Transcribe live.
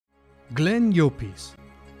Glenn Llopis,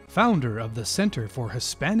 founder of the Center for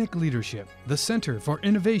Hispanic Leadership, the Center for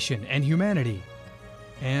Innovation and Humanity,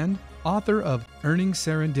 and author of Earning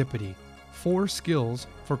Serendipity, 4 Skills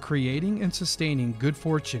for Creating and Sustaining Good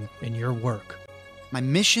Fortune in Your Work. My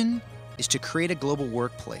mission is to create a global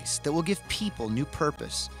workplace that will give people new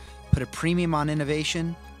purpose, put a premium on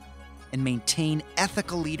innovation, and maintain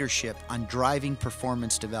ethical leadership on driving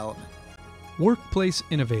performance development. Workplace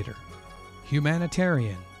innovator,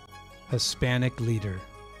 humanitarian, Hispanic leader.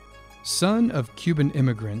 Son of Cuban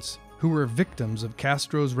immigrants who were victims of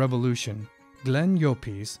Castro's revolution, Glenn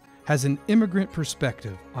Llopis has an immigrant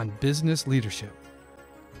perspective on business leadership.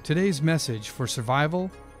 Today's message for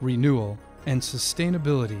survival, renewal, and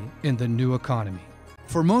sustainability in the new economy.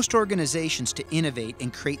 For most organizations to innovate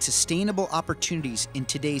and create sustainable opportunities in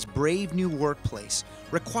today's brave new workplace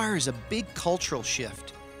requires a big cultural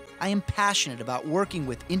shift. I am passionate about working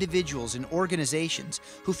with individuals and organizations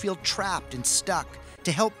who feel trapped and stuck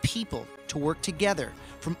to help people to work together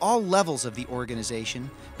from all levels of the organization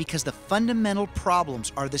because the fundamental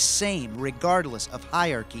problems are the same regardless of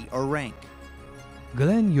hierarchy or rank.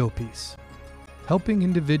 Glenn Llopis, helping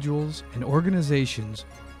individuals and organizations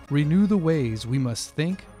renew the ways we must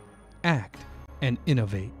think, act, and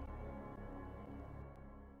innovate.